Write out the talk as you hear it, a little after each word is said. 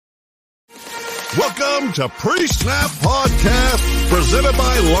Welcome to Pre-Snap Podcast, presented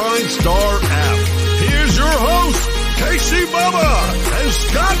by Line Star App. Here's your host, Casey Bubba and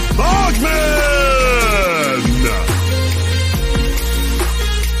Scott Bogman.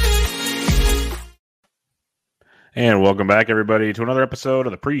 And welcome back, everybody, to another episode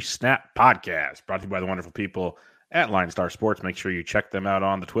of the Pre-Snap Podcast, brought to you by the wonderful people at Line Star Sports. Make sure you check them out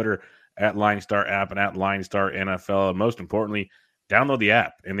on the Twitter at Line Star App and at Line Star NFL. And most importantly, download the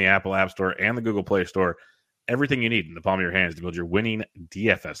app in the Apple App Store and the Google Play Store. Everything you need in the palm of your hands to build your winning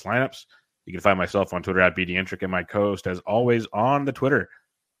DFS lineups. You can find myself on Twitter at BDintric and my co-host, as always, on the Twitter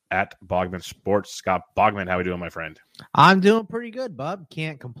at Bogman Sports. Scott Bogman, how are we doing, my friend? I'm doing pretty good, bub.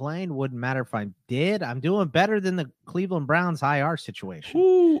 Can't complain. Wouldn't matter if I did. I'm doing better than the Cleveland Browns IR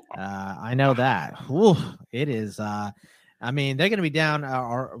situation. I know that. Ooh, it is. I mean, they're going to be down,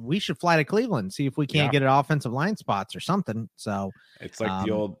 or we should fly to Cleveland, see if we can't get an offensive line spots or something. So it's like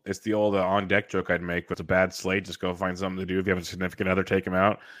the old on deck joke I'd make. With a bad slate, just go find something to do. If you have a significant other, take him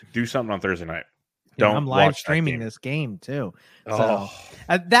out. Do something on Thursday night. I'm live streaming this game too. So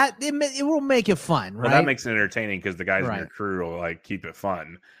it will make it fun, right? Well, that makes it entertaining because the guys in your crew will like keep it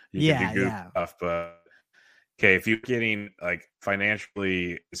fun. You can do goof stuff, but okay, if you're getting like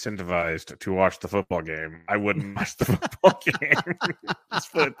financially incentivized to watch the football game, I wouldn't watch the football game. Let's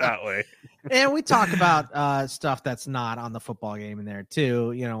put it that way. And we talk about stuff that's not on the football game in there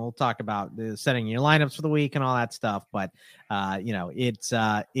too. You know, we'll talk about setting your lineups for the week and all that stuff. But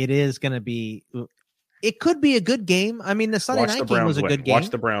it is going to be. It could be a good game. I mean, the Sunday night game was a good game. Watch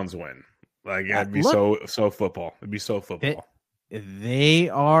the Browns win. Like it'd be so football. It'd be so football.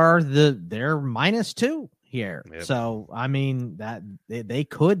 They're -2 here. Yep. So, I mean, that they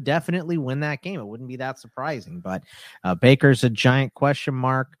could definitely win that game. It wouldn't be that surprising, but Baker's a giant question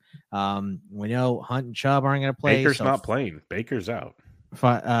mark. We know Hunt and Chubb aren't going to play. Baker's not playing. Baker's out.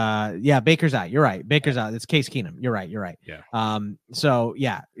 Baker's out. You're right. Baker's out. It's Case Keenum. You're right. Yeah. I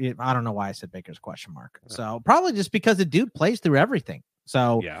don't know why I said Baker's question mark. So probably just because the dude plays through everything.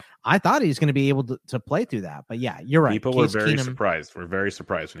 So I thought he's going to be able to play through that. But yeah, you're right. People were very surprised. We're very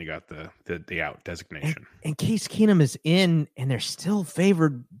surprised when he got the out designation. And Case Keenum is in, and they're still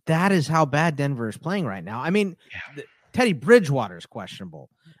favored. That is how bad Denver is playing right now. I mean, Teddy Bridgewater is questionable.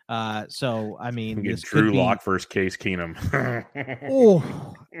 So I mean, this Drew Lock versus Case Keenum.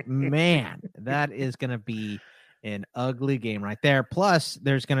 Oh man, that is going to be an ugly game right there. Plus,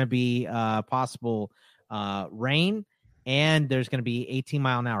 there's going to be possible rain. And there's going to be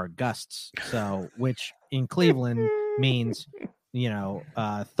 18-mile-an-hour gusts, which in Cleveland means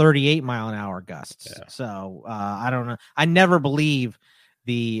 38-mile-an-hour gusts. Yeah. So I don't know. I never believe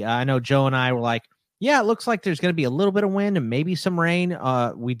I know Joe and I were like, yeah, it looks like there's going to be a little bit of wind and maybe some rain.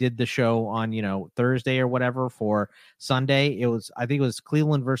 We did the show on Thursday or whatever for Sunday. I think it was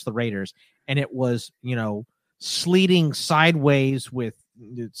Cleveland versus the Raiders, and it was sleeting sideways with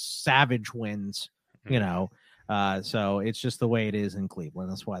savage winds. So it's just the way it is in Cleveland.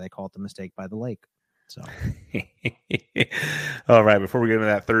 That's why they call it the mistake by the lake. So, all right. Before we get into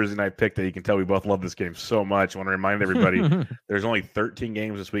that Thursday night pick that you can tell we both love this game so much, I want to remind everybody there's only 13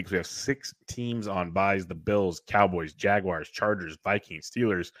 games this week. So we have 6 teams on buys: the Bills, Cowboys, Jaguars, Chargers, Vikings,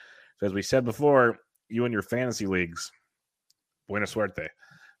 Steelers. So as we said before, you and your fantasy leagues, buena suerte.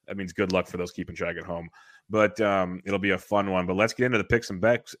 That means good luck for those keeping track at home. But it'll be a fun one. But let's get into the picks and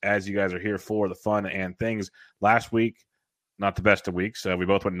bets as you guys are here for the fun and things. Last week, not the best of weeks. We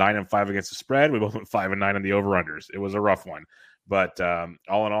both went 9-5 against the spread. We both went 5-9 on the over-unders. It was a rough one. But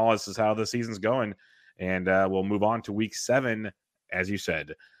all in all, this is how the season's going. And we'll move on to week 7, as you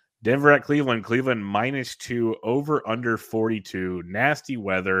said. Denver at Cleveland. Cleveland -2, over-under 42. Nasty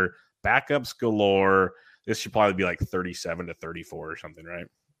weather. Backups galore. This should probably be like 37-34 or something, right?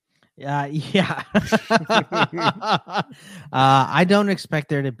 Yeah. I don't expect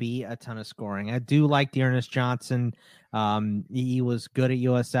there to be a ton of scoring. I do like Dearness Johnson. He was good at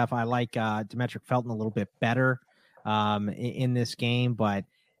USF. I like Demetric Felton a little bit better in this game, but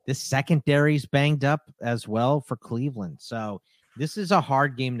this secondary's banged up as well for Cleveland. So this is a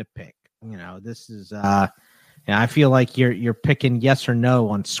hard game to pick. This is I feel like you're picking yes or no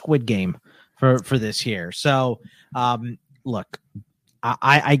on Squid Game for this here. So look,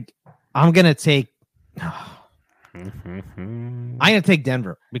 I'm gonna take. I'm gonna take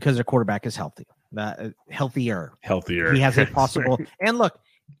Denver because their quarterback is healthy, healthier. He has a possible. And look,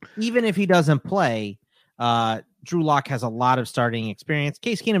 even if he doesn't play, Drew Lock has a lot of starting experience.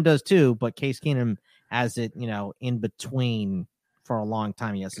 Case Keenum does too, but Case Keenum has it, in between for a long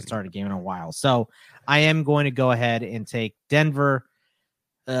time. He hasn't started a game in a while, so I am going to go ahead and take Denver.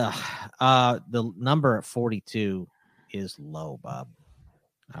 The number at 42 is low, Bob.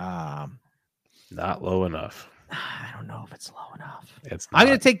 Not low enough. I don't know if it's low enough. I'm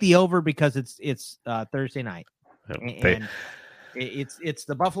going to take the over because it's Thursday night, They- and it's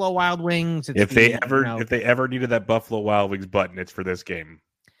the Buffalo Wild Wings. It's if they the, ever needed that Buffalo Wild Wings button, it's for this game.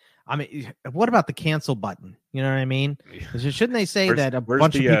 I mean, what about the cancel button? You know what I mean? Shouldn't they say that a where's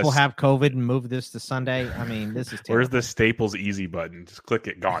bunch of the, people have COVID and move this to Sunday? I mean, this is terrible. Where's the Staples Easy button? Just click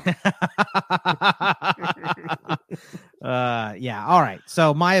it. Gone. Yeah. All right.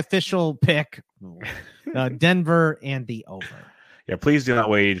 So my official pick, Denver and the over. Yeah, please do not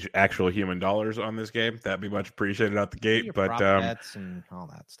wage actual human dollars on this game. That'd be much appreciated out the gate. Your but prop bets and all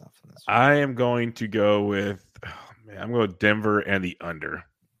that stuff. In this I am going to go with I'm going with Denver and the under.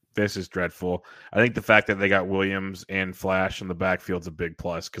 This is dreadful. I think the fact that they got Williams and Flash in the backfield's a big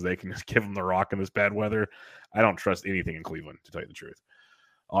plus because they can just give them the rock in this bad weather. I don't trust anything in Cleveland, to tell you the truth.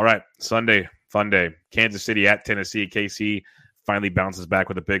 All right, Sunday, fun day. Kansas City at Tennessee. KC finally bounces back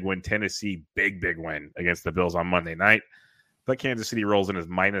with a big win. Tennessee, big win against the Bills on Monday night. But Kansas City rolls in as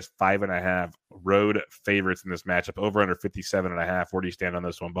 -5.5 road favorites in this matchup. Over under 57.5. Where do you stand on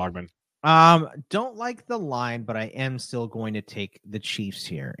this one, Bogman? Don't like the line, but I am still going to take the Chiefs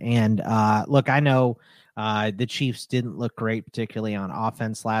here. And look, I know the Chiefs didn't look great, particularly on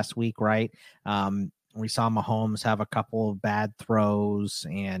offense last week, right? We saw Mahomes have a couple of bad throws,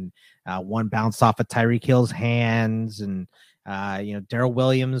 and one bounced off of Tyreek Hill's hands, and Darrell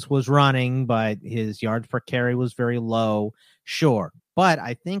Williams was running, but his yards per carry was very low. Sure, but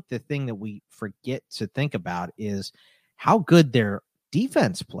I think the thing that we forget to think about is how good their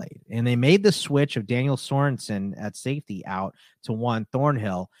defense played, and they made the switch of Daniel Sorensen at safety out to Juan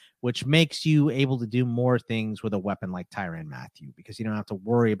Thornhill, which makes you able to do more things with a weapon like Tyrann Mathieu, because you don't have to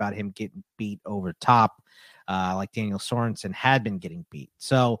worry about him getting beat over top like Daniel Sorensen had been getting beat.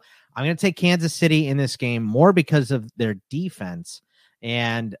 So I'm going to take Kansas City in this game more because of their defense,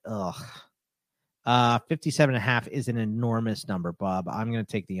 and 57.5 is an enormous number, Bob. I'm going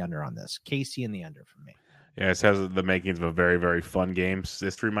to take the under on this. KC in the under for me. Yeah, it has the makings of a very, very fun game.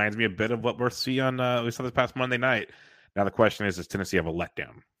 This reminds me a bit of what we saw this past Monday night. Now the question is, does Tennessee have a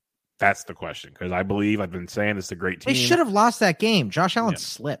letdown? That's the question, because I believe I've been saying this is a great team. They should have lost that game. Josh Allen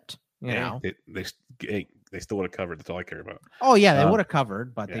slipped. You know, they still would have covered. That's all I care about. Oh yeah, they would have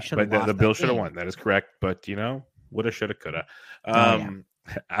covered, but they should have. But the Bills should have won. That is correct. But woulda, shoulda, coulda. I'm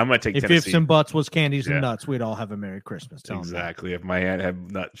gonna take Tennessee. If ifs and buts was candies and nuts, we'd all have a Merry Christmas. Exactly. If my aunt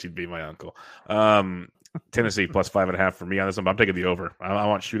had nuts, she'd be my uncle. Tennessee +5.5 for me on this one. But I'm taking the over. I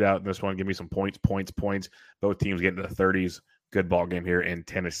want shootout in this one. Give me some points. Both teams get into the 30s. Good ball game here in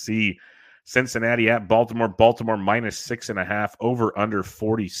Tennessee. Cincinnati at Baltimore. Baltimore -6.5. Over under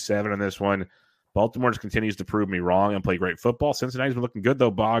 47 in this one. Baltimore just continues to prove me wrong and play great football. Cincinnati's been looking good though.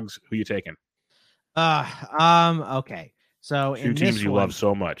 Boggs, who you taking? Okay. So two teams you love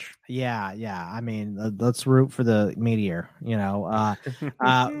so much. Yeah. I mean, let's root for the meteor.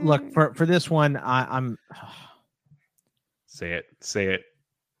 Look for this one. I'm. Say it.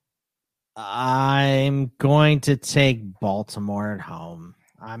 I'm going to take Baltimore at home.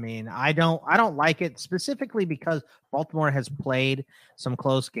 I mean, I don't like it specifically because Baltimore has played some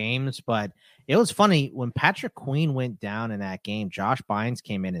close games, but it was funny when Patrick Queen went down in that game. Josh Bynes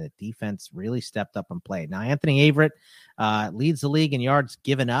came in and the defense really stepped up and played. Now, Anthony Averett leads the league in yards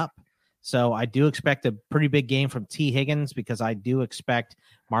given up. So I do expect a pretty big game from T. Higgins because I do expect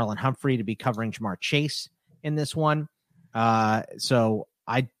Marlon Humphrey to be covering Jamar Chase in this one. So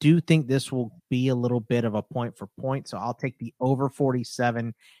I do think this will be a little bit of a point for point. So I'll take the over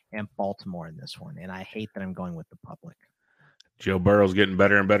 47 and Baltimore in this one. And I hate that I'm going with the public. Joe Burrow's getting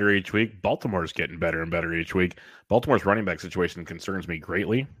better and better each week. Baltimore's getting better and better each week. Baltimore's running back situation concerns me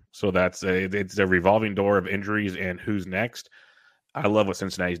greatly. So it's a revolving door of injuries and who's next. I love what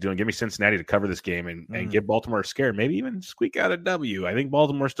Cincinnati's doing. Give me Cincinnati to cover this game and give Baltimore a scare. Maybe even squeak out a W. I think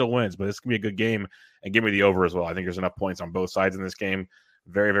Baltimore still wins, but this can be a good game. And give me the over as well. I think there's enough points on both sides in this game.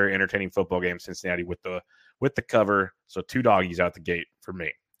 Very, very entertaining football game. Cincinnati with the cover. So 2 doggies out the gate for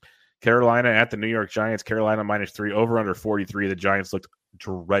me. Carolina at the New York Giants. Carolina -3. Over under 43. The Giants looked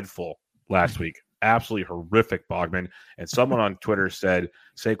dreadful last week. Absolutely horrific, Bogman. And someone on Twitter said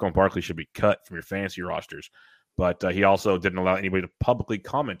Saquon Barkley should be cut from your fantasy rosters. But he also didn't allow anybody to publicly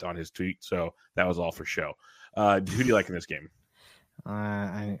comment on his tweet. So that was all for show. Who do you like in this game?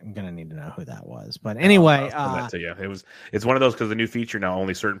 I'm gonna need to know who that was, but anyway, that to you. It's one of those because the new feature now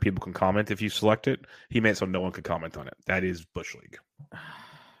only certain people can comment if you select it. He made it so no one could comment on it. That is Bush League.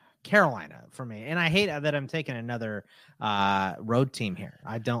 Carolina for me, and I hate that I'm taking another road team here.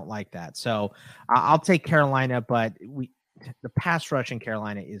 I don't like that, so I'll take Carolina. But the pass rush in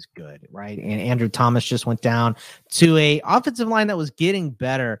Carolina is good, right? And Andrew Thomas just went down to a offensive line that was getting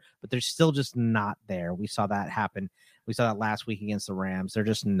better, but they're still just not there. We saw that happen. We saw that last week against the Rams. They're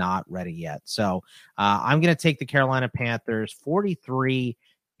just not ready yet. So I'm going to take the Carolina Panthers. 43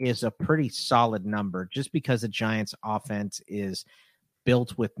 is a pretty solid number just because the Giants offense is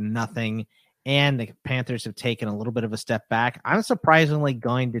built with nothing. And the Panthers have taken a little bit of a step back. I'm surprisingly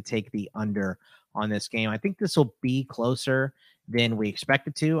going to take the under on this game. I think this will be closer than we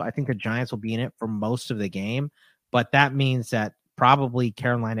expected to. I think the Giants will be in it for most of the game, but that means that probably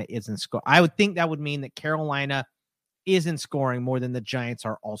Carolina isn't scoring. I would think that would mean that Carolina isn't scoring more than the Giants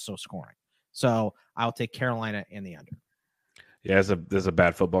are also scoring. So I'll take Carolina and the under. Yeah, there's a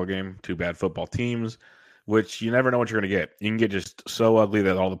bad football game, two bad football teams, which you never know what you're going to get. You can get just so ugly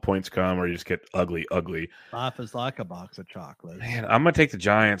that all the points come, or you just get ugly. Life is like a box of chocolates. Man, I'm going to take the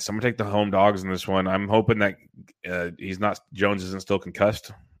Giants. I'm going to take the home dogs in this one. I'm hoping that Jones isn't still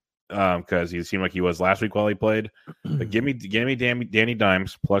concussed because he seemed like he was last week while he played. But give me Danny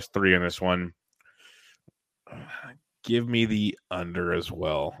Dimes +3 in this one. Give me the under as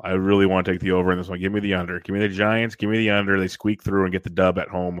well. I really want to take the over in this one. Give me the under. Give me the Giants. Give me the under. They squeak through and get the dub at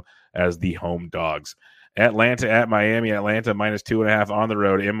home as the home dogs. Atlanta at Miami. Atlanta -2.5 on the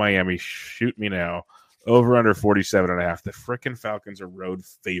road in Miami. Shoot me now. Over under 47.5. The frickin' Falcons are road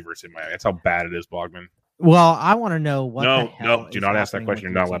favorites in Miami. That's how bad it is, Bogman. Well, I want to know what. No, do not ask that question.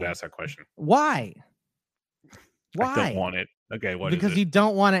 You're not allowed to ask that question. Why? I don't want it. Okay, because you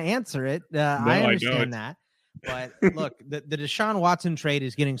don't want to answer it. I understand that. But look, the Deshaun Watson trade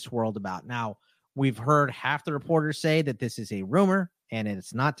is getting swirled about. Now, we've heard half the reporters say that this is a rumor and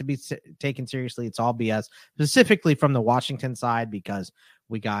it's not to be taken seriously. It's all BS, specifically from the Washington side, because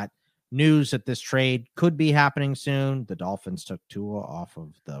we got news that this trade could be happening soon. The Dolphins took Tua off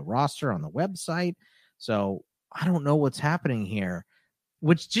of the roster on the website. So I don't know what's happening here,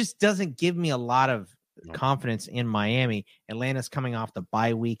 which just doesn't give me a lot of confidence in Miami. Atlanta's coming off the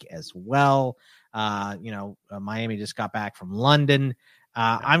bye week as well. Miami just got back from London.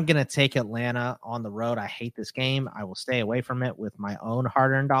 I'm going to take Atlanta on the road. I hate this game. I will stay away from it with my own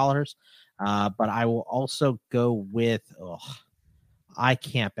hard-earned dollars. But I will also go with, I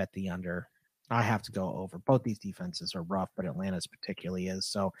can't bet the under. I have to go over. Both these defenses are rough, but Atlanta's particularly is.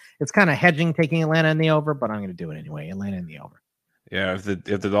 So it's kind of hedging taking Atlanta in the over, but I'm going to do it anyway. Atlanta in the over. Yeah, if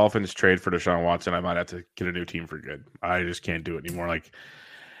the Dolphins trade for Deshaun Watson, I might have to get a new team for good. I just can't do it anymore. Like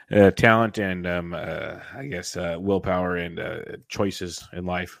talent and I guess willpower and choices in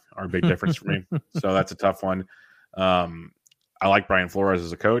life are a big difference for me. So that's a tough one. I like Brian Flores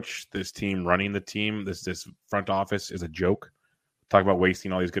as a coach. This team running the team, this front office is a joke. Talk about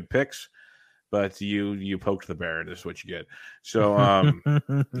wasting all these good picks, but you poked the bear. This is what you get. So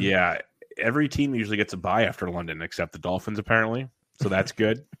yeah, every team usually gets a bye after London except the Dolphins apparently. So that's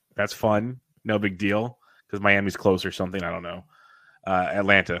good. That's fun. No big deal because Miami's close or something. I don't know.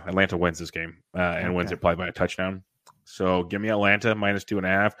 Atlanta wins this game and wins it probably by a touchdown. So give me Atlanta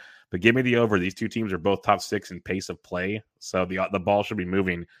 -2.5, but give me the over. These two teams are both top 6 in pace of play. So the ball should be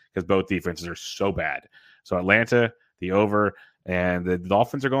moving because both defenses are so bad. So Atlanta, the over, and the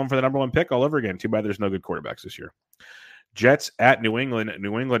Dolphins are going for the number 1 pick all over again. Too bad there's no good quarterbacks this year. Jets at New England.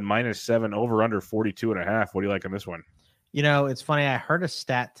 New England -7, over under 42.5. What do you like on this one? It's funny. I heard a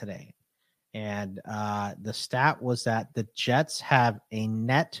stat today, and the stat was that the Jets have a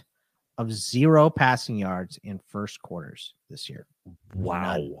net of 0 passing yards in first quarters this year.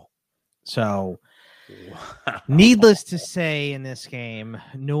 Wow. None. So, needless to say, in this game,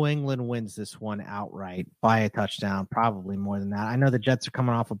 New England wins this one outright by a touchdown, probably more than that. I know the Jets are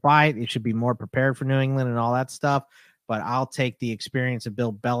coming off a bye. They should be more prepared for New England and all that stuff, but I'll take the experience of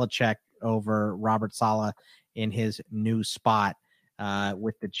Bill Belichick over Robert Saleh in his new spot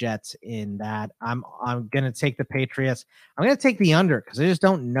with the Jets in that. I'm going to take the Patriots. I'm going to take the under because I just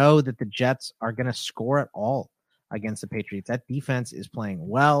don't know that the Jets are going to score at all against the Patriots. That defense is playing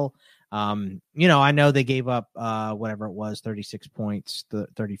well. I know they gave up whatever it was, 36 points,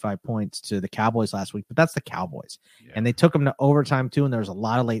 35 points to the Cowboys last week, but that's the Cowboys. Yeah. And they took them to overtime too, and there was a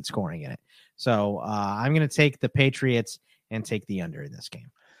lot of late scoring in it. So I'm going to take the Patriots and take the under in this game.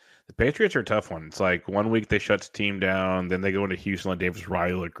 The Patriots are a tough one. It's like 1 week they shut the team down, then they go into Houston and Davis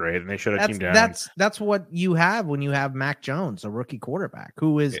Riley look great, and they shut a team down. That's what you have when you have Mac Jones, a rookie quarterback,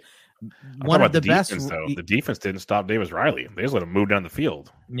 who is one of the best. Though. The defense didn't stop Davis Riley. They just let him move down the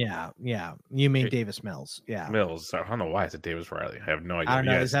field. Yeah. You mean Davis Mills? Yeah, Mills. I don't know why it's a Davis Riley. I have no idea. I don't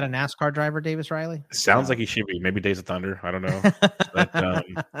know. Is that a NASCAR driver, Davis Riley? It sounds like he should be. Maybe Days of Thunder. I don't know.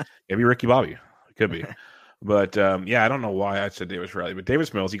 But, maybe Ricky Bobby. It could be. But, I don't know why I said Davis Riley. But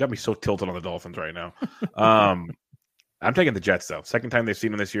Davis Mills, he got me so tilted on the Dolphins right now. I'm taking the Jets, though. Second time they've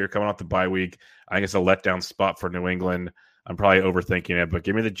seen them this year, coming off the bye week. I think it's a letdown spot for New England. I'm probably overthinking it, but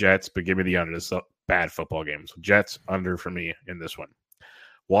give me the Jets, but give me the under. This is a bad football game. So Jets under for me in this one.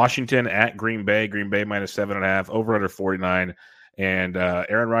 Washington at Green Bay. Green Bay minus 7.5, over under 49. And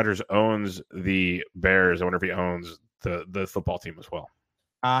Aaron Rodgers owns the Bears. I wonder if he owns the football team as well.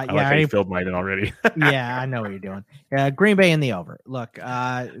 I like how you filled mine in already. Yeah, I know what you're doing. Green Bay in the over. Look,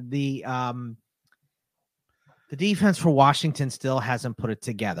 the defense for Washington still hasn't put it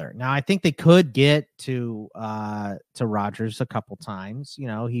together. Now, I think they could get to Rodgers a couple times. You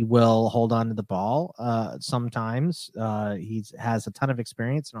know, he will hold on to the ball sometimes. He has a ton of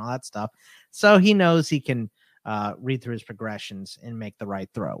experience and all that stuff. So he knows he can read through his progressions and make the right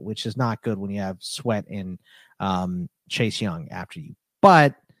throw, which is not good when you have Sweat and Chase Young after you.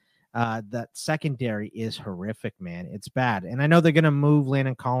 But that secondary is horrific, man. It's bad. And I know they're going to move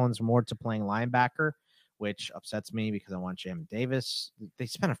Landon Collins more to playing linebacker, which upsets me because I want Jamin Davis. They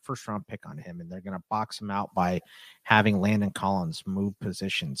spent a first-round pick on him, and they're going to box him out by having Landon Collins move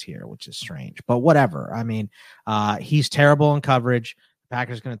positions here, which is strange. But whatever. I mean, he's terrible in coverage. The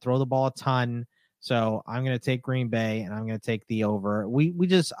Packers going to throw the ball a ton. So I'm going to take Green Bay, and I'm going to take the over.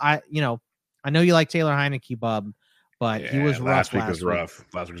 I know you like Taylor Heineke, Bub, but he was rough last week. Was rough.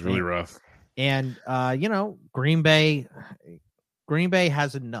 Last week was really rough. And Green Bay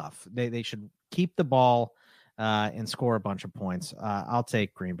has enough. They should keep the ball and score a bunch of points. I'll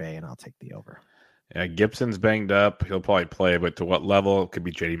take Green Bay, and I'll take the over. Yeah, Gibson's banged up. He'll probably play, but to what level? It could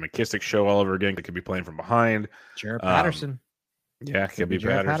be J.D. McKissick show all over again. It could be playing from behind. Jared Patterson. Yeah, it could be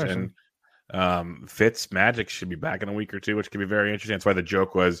Patterson. Fitz Magic should be back in a week or two, which could be very interesting. That's why the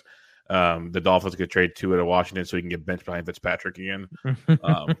joke was the Dolphins could trade Tua to Washington so he can get benched behind Fitzpatrick again.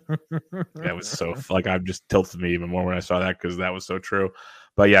 That was so I'm just tilted me even more when I saw that because that was so true.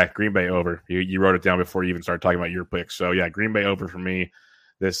 But yeah, Green Bay over. You wrote it down before you even started talking about your picks. So yeah, Green Bay over for me.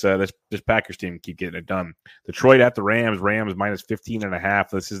 This Packers team keep getting it done. Detroit at the Rams. Rams minus 15.5.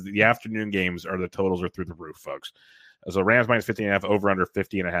 This is the afternoon games. The totals are through the roof, folks. So Rams minus 15.5, over under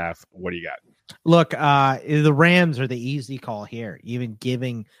 50.5. What do you got? Look, the Rams are the easy call here. Even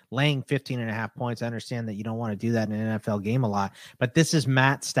laying 15.5 points. I understand that you don't want to do that in an NFL game a lot, but this is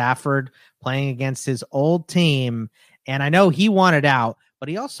Matt Stafford playing against his old team. And I know he wanted out, but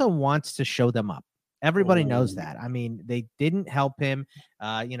he also wants to show them up. Everybody knows that. I mean, they didn't help him.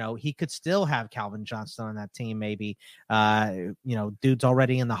 He could still have Calvin Johnson on that team, maybe. Dude's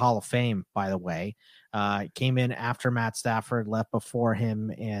already in the Hall of Fame, by the way. Came in after Matt Stafford, left before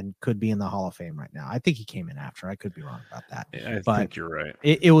him, and could be in the Hall of Fame right now. I think he came in after. I could be wrong about that. Yeah, I think you're right.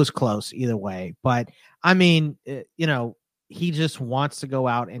 It was close either way. But, I mean, he just wants to go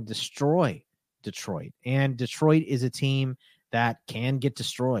out and destroy Detroit. And Detroit is a team that can get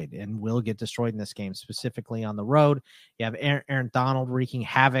destroyed and will get destroyed in this game, specifically on the road. You have Aaron Donald wreaking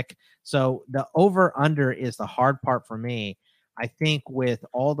havoc. So the over-under is the hard part for me. I think with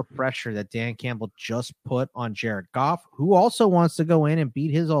all the pressure that Dan Campbell just put on Jared Goff, who also wants to go in and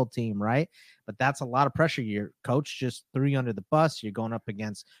beat his old team, right? But that's a lot of pressure. Your coach just threw you under the bus. You're going up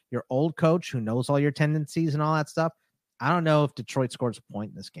against your old coach who knows all your tendencies and all that stuff. I don't know if Detroit scores a point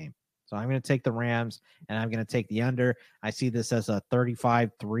in this game. So I'm going to take the Rams, and I'm going to take the under. I see this as a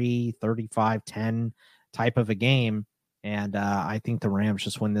 35-3, 35-10 type of a game, and I think the Rams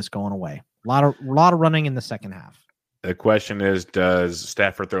just win this going away. A lot of running in the second half. The question is, does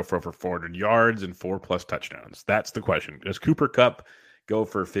Stafford throw for over 400 yards and 4+ touchdowns? That's the question. Does Cooper Kupp go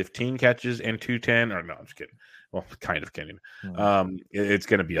for 15 catches and 210? Or no, I'm just kidding. Well, kind of kidding. It's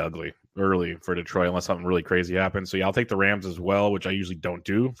going to be ugly early for Detroit unless something really crazy happens. So yeah, I'll take the Rams as well, which I usually don't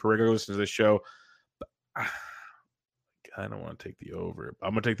do for regular listeners to this show. But I don't want to take the over.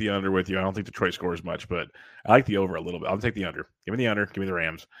 I'm going to take the under with you. I don't think Detroit scores much, but I like the over a little bit. I'll take the under. Give me the under. Give me the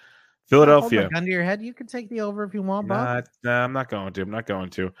Rams. Philadelphia. Gun to your head. You can take the over if you want, Bob. Nah, I'm not going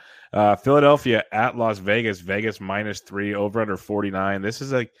to. Philadelphia at Las Vegas. Vegas -3, over under 49. This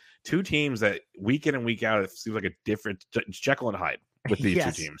is like two teams that week in and week out, it seems like a different Jekyll and Hyde with these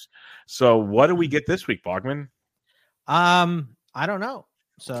Yes. two teams. So what do we get this week, Bogman? I don't know.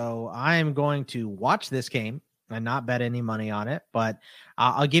 So I'm going to watch this game and not bet any money on it, but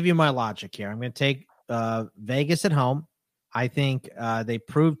I'll give you my logic here. I'm going to take Vegas at home. I think they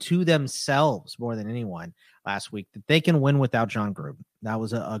proved to themselves more than anyone last week that they can win without John Gruden. That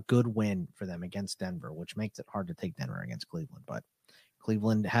was a good win for them against Denver, which makes it hard to take Denver against Cleveland, but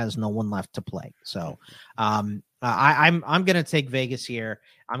Cleveland has no one left to play. So I'm going to take Vegas here.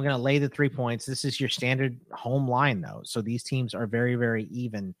 I'm going to lay the 3 points. This is your standard home line, though. So these teams are very, very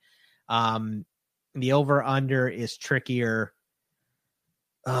even. The over-under is trickier.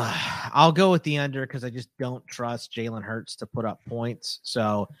 I'll go with the under because I just don't trust Jalen Hurts to put up points.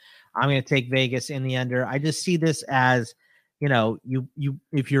 So I'm going to take Vegas in the under. I just see this as,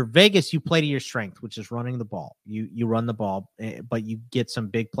 if you're Vegas, you play to your strength, which is running the ball. You run the ball, but you get some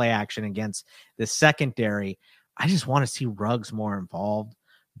big play action against the secondary. I just want to see Ruggs more involved,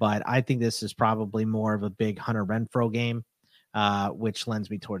 but I think this is probably more of a big Hunter Renfrow game, which lends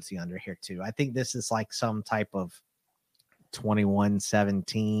me towards the under here too. I think this is like some type of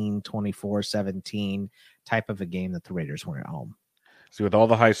 21-17, 24-17 type of a game that the Raiders win at home. See, with all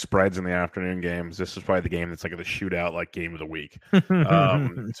the high spreads in the afternoon games, this is probably the game that's like the shootout, like game of the week.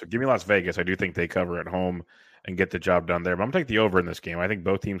 So give me Las Vegas. I do think they cover at home and get the job done there. But I'm going to take the over in this game. I think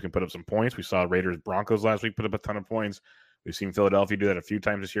both teams can put up some points. We saw Raiders Broncos last week put up a ton of points. We've seen Philadelphia do that a few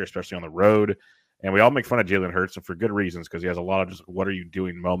times this year, especially on the road. And we all make fun of Jalen Hurts, and for good reasons, because he has a lot of just what are you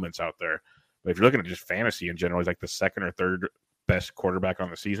doing moments out there. But if you're looking at just fantasy in general, he's like the second or third best quarterback on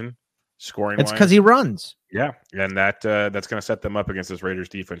the season, scoring. It's because he runs. Yeah, and that's going to set them up against this Raiders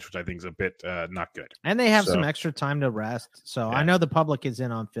defense, which I think is a bit not good. And they have some extra time to rest. So yeah. I know the public is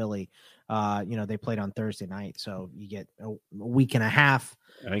in on Philly. They played on Thursday night, so you get a week and a half.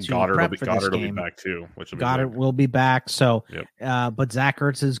 I think Goddard will be back too. Goddard will be back. So, but Zach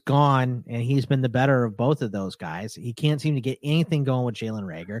Ertz is gone, and he's been the better of both of those guys. He can't seem to get anything going with Jalen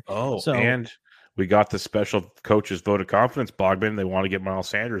Reagor. And we got the special coaches vote of confidence, Bogman. They want to get Miles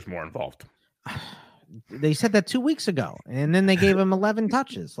Sanders more involved. They said that 2 weeks ago, and then they gave him 11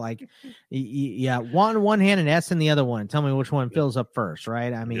 touches. Like, one hand and S in the other one. Tell me which one fills up first,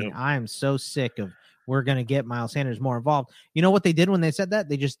 right? I mean, I am so sick of we're going to get Miles Sanders more involved. You know what they did when they said that?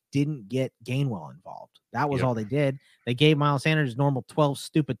 They just didn't get Gainwell involved. That was all they did. They gave Miles Sanders normal 12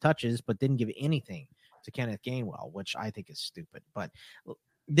 stupid touches, but didn't give anything to Kenneth Gainwell, which I think is stupid. But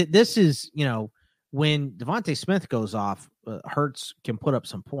this is, when Devontae Smith goes off, Hurts can put up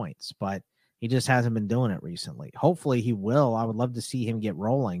some points, but he just hasn't been doing it recently. Hopefully he will. I would love to see him get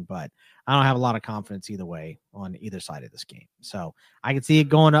rolling, but I don't have a lot of confidence either way on either side of this game. So I can see it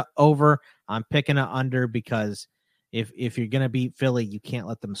going over. I'm picking an under because if you're going to beat Philly, you can't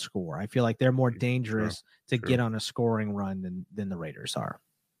let them score. I feel like they're more dangerous to get on a scoring run than the Raiders are.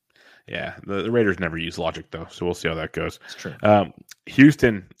 Yeah, the Raiders never use logic, though, so we'll see how that goes. It's true.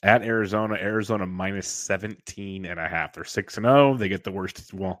 Houston at Arizona. Arizona minus 17.5. They're 6-0. They get the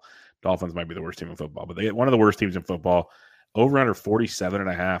worst. Well, Dolphins might be the worst team in football, but they get one of the worst teams in football. Over under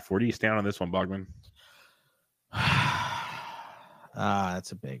 47.5. Where do you stand on this one, Bogman?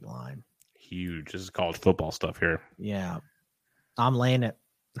 That's a big line. Huge. This is college football stuff here. Yeah. I'm laying it.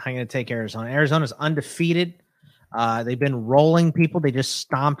 I'm going to take Arizona. Arizona's undefeated. They've been rolling people. They just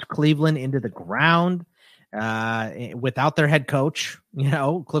stomped Cleveland into the ground without their head coach.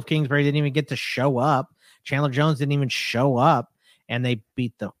 Cliff Kingsbury didn't even get to show up. Chandler Jones didn't even show up, and they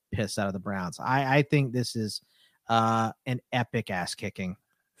beat the piss out of the Browns. I think this is an epic ass kicking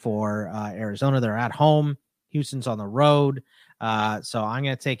for Arizona. They're at home. Houston's on the road. So I'm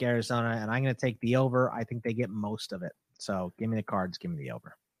going to take Arizona, and I'm going to take the over. I think they get most of it. So give me the Cards. Give me the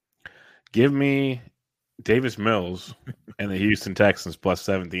over. Give me Davis Mills and the Houston Texans plus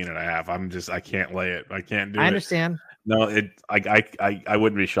 17.5. I can't lay it. I can't do it. I understand. No, I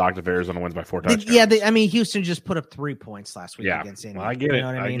wouldn't be shocked if Arizona wins by 4 touchdowns. Houston just put up 3 points last week against Indy. I get it.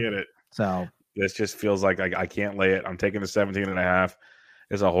 I get it. So this just feels like I can't lay it. I'm taking the 17.5.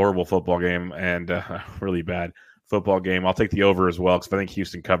 It's a horrible football game and really bad football game. I'll take the over as well because I think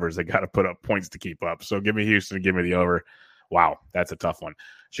Houston covers. They got to put up points to keep up. So give me Houston and give me the over. Wow, that's a tough one.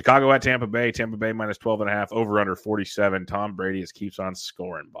 Chicago at Tampa Bay. Tampa Bay minus 12.5. Over under 47. Tom Brady just keeps on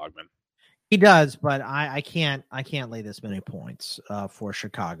scoring, Bogman. He does, but I can't lay this many points for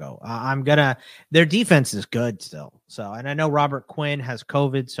Chicago. Their defense is good still. So, and I know Robert Quinn has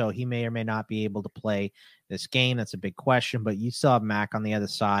COVID, so he may or may not be able to play this game. That's a big question, but you still have Mack on the other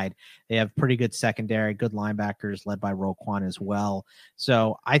side. They have pretty good secondary, good linebackers led by Roquan as well.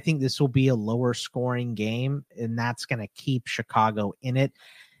 So I think this will be a lower scoring game, and that's going to keep Chicago in it.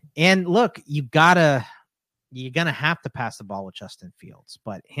 And look, you're going to have to pass the ball with Justin Fields,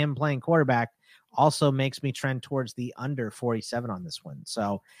 but him playing quarterback also makes me trend towards the under 47 on this one.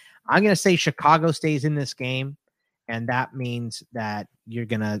 So I'm going to say Chicago stays in this game, and that means that you're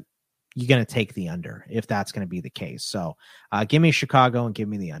going to take the under if that's going to be the case. So give me Chicago and give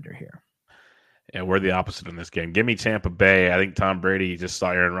me the under here. Yeah, we're the opposite in this game. Give me Tampa Bay. I think Tom Brady just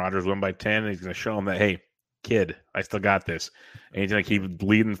saw Aaron Rodgers win by 10, and he's going to show him that, hey, kid, I still got this. And he's going to keep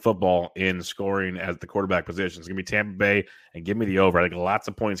leading football in scoring as the quarterback position. It's going to be Tampa Bay, and give me the over. I think lots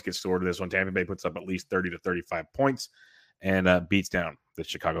of points get scored to this one. Tampa Bay puts up at least 30 to 35 points and beats down the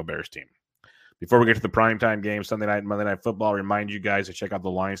Chicago Bears team. Before we get to the primetime game, Sunday night and Monday Night Football, remind you guys to check out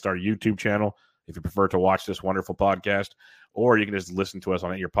the Lion Star YouTube channel if you prefer to watch this wonderful podcast, or you can just listen to us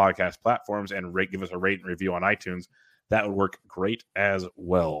on your podcast platforms and give us a rate and review on iTunes. That would work great as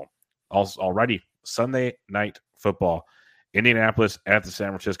well. Also, already, Sunday Night Football, Indianapolis at the San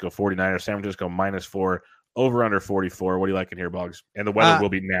Francisco 49ers. San Francisco -4, over under 44. What do you like in here, Boggs? And the weather will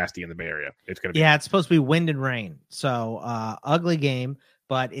be nasty in the Bay Area. It's going to be. Yeah, it's supposed to be wind and rain. So ugly game,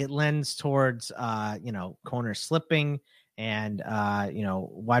 but it lends towards, corners slipping and,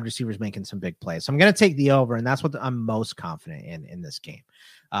 wide receivers making some big plays. So I'm going to take the over, and that's what I'm most confident in this game.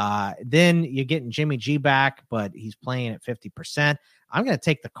 Then you're getting Jimmy G back, but he's playing at 50%. I'm going to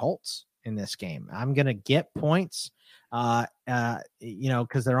take the Colts in this game. I'm going to get points,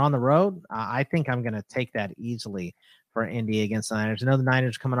 because they're on the road. I think I'm going to take that easily for Indy against the Niners. I know the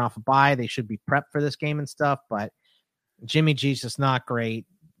Niners are coming off a bye. They should be prepped for this game and stuff, but Jimmy G's just not great,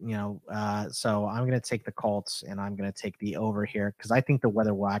 so I'm going to take the Colts, and I'm going to take the over here because I think the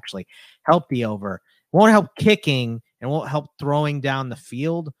weather will actually help the over. It won't help kicking and won't help throwing down the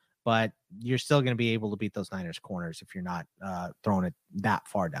field, but you're still going to be able to beat those Niners corners if you're not throwing it that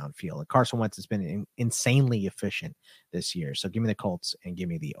far downfield. And Carson Wentz has been insanely efficient this year. So give me the Colts and give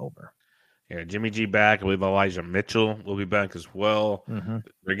me the over. Yeah, Jimmy G back. I believe Elijah Mitchell will be back as well. Mm-hmm.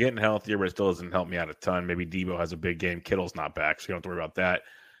 They're getting healthier, but it still doesn't help me out a ton. Maybe Debo has a big game. Kittle's not back, so you don't have to worry about that.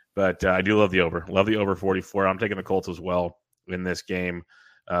 But I do love the over. Love the over 44. I'm taking the Colts as well in this game.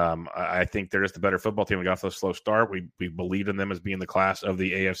 I think they're just the better football team. We got off a slow start. We believed in them as being the class of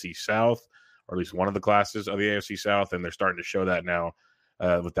the AFC South, or at least one of the classes of the AFC South, and they're starting to show that now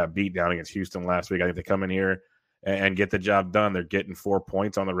with that beat down against Houston last week. I think they come in here and get the job done. They're getting 4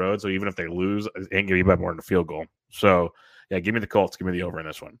 points on the road, so even if they lose, it ain't going to be by more than a field goal. So, yeah, give me the Colts. Give me the over in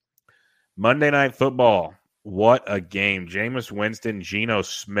this one. Monday Night Football. What a game. Jameis Winston, Geno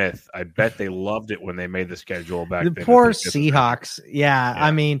Smith. I bet they loved it when they made the schedule back then. The poor Seahawks. Yeah.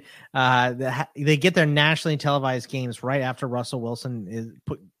 I mean, they get their nationally televised games right after Russell Wilson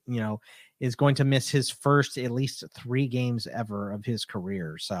is going to miss his first at least 3 games ever of his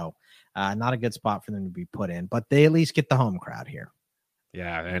career. So not a good spot for them to be put in, but they at least get the home crowd here.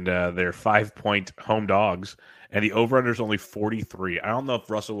 Yeah, and they're 5-point home dogs, and the over-under is only 43. I don't know if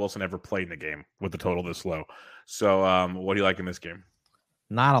Russell Wilson ever played in the game with the total this low. So what do you like in this game?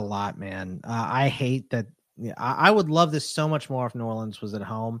 Not a lot, man. I hate that. I would love this so much more if New Orleans was at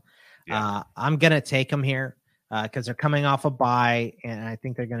home. Yeah. I'm going to take them here because they're coming off a bye, and I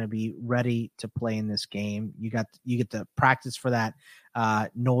think they're going to be ready to play in this game. You get to practice for that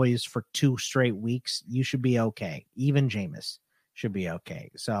noise for 2 straight weeks. You should be okay. Even Jameis should be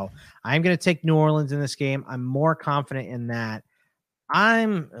okay. So I'm going to take New Orleans in this game. I'm more confident in that.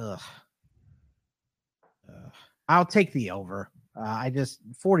 I'll take the over.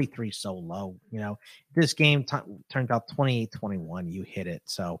 43 so low. This game turned out 28-21. You hit it.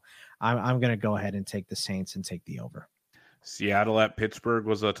 So I'm going to go ahead and take the Saints and take the over. Seattle at Pittsburgh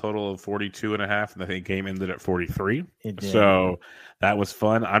was a total of 42.5, and the game ended at 43. It did. So that was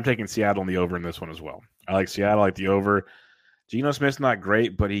fun. I'm taking Seattle on the over in this one as well. I like Seattle, I like the over. Geno Smith's not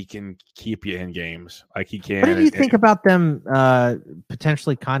great, but he can keep you in games. Like he can. What do you think about them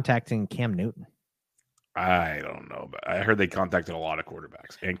potentially contacting Cam Newton? I don't know, but I heard they contacted a lot of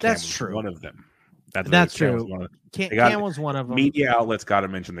quarterbacks, and Cam That's was true. one of them. That's true. Cam was one of them. Media outlets got to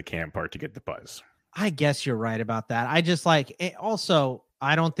mention the Cam part to get the buzz. I guess you're right about that. I just like it. Also,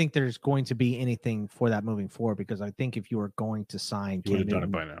 I don't think there's going to be anything for that moving forward because I think if you were going to sign, you would have done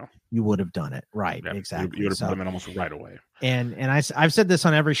it by now. You would have done it, right? Yeah, exactly. You would have put him in almost right away. And I've said this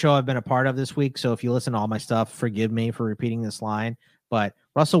on every show I've been a part of this week. So if you listen to all my stuff, forgive me for repeating this line. But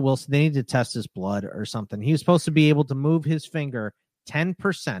Russell Wilson, they need to test his blood or something. He was supposed to be able to move his finger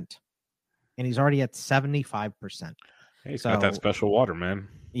 10%, and he's already at 75%. Hey, he's got that special water, man.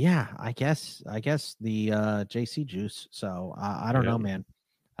 Yeah, I guess the JC juice. So I don't know, man.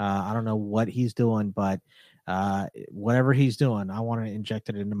 I don't know what he's doing, but whatever he's doing, I want to inject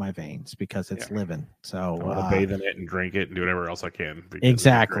it into my veins because it's living. So I want to bathe in it and drink it and do whatever else I can.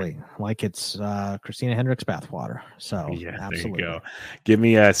 Exactly, like it's Christina Hendricks bathwater. So yeah, absolutely. There you go. Give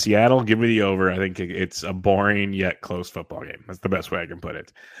me Seattle. Give me the over. I think it's a boring yet close football game. That's the best way I can put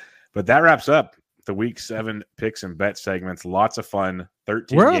it. But that wraps up the Week 7 picks and bet segments. Lots of fun.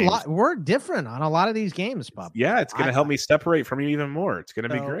 13 games. We're different on a lot of these games, Pup. Yeah, it's going to help me separate from you even more. It's going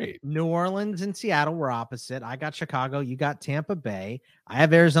to be great. New Orleans and Seattle were opposite. I got Chicago. You got Tampa Bay. I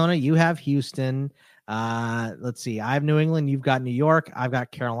have Arizona. You have Houston. Let's see. I have New England. You've got New York. I've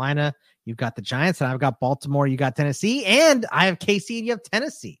got Carolina. You've got the Giants. And I've got Baltimore. You got Tennessee. And I have KC and you have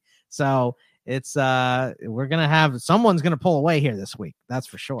Tennessee. So we're gonna have someone's gonna pull away here this week. That's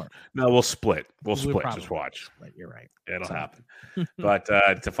for sure. No, we'll split. We'll split. Just watch. You're right. It'll happen. But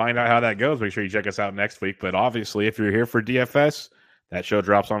to find out how that goes, make sure you check us out next week. But obviously, if you're here for DFS, that show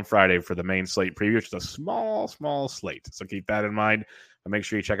drops on Friday for the main slate preview, which is a small slate. So keep that in mind. And make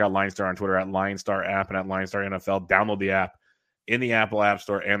sure you check out Line Star on Twitter at Line Star App and at Line Star NFL. Download the app in the Apple App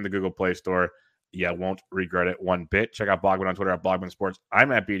Store and the Google Play Store. Yeah, won't regret it one bit. Check out Blogman on Twitter at Blogman Sports.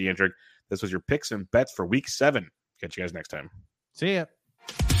 I'm at BD Intric. This was your picks and bets for Week 7. Catch you guys next time. See ya.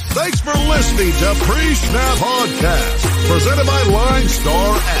 Thanks for listening to Pre-Snap Podcast, presented by Line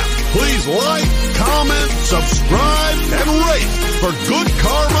Star App. Please like, comment, subscribe, and rate for good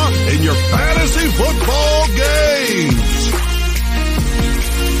karma in your fantasy football.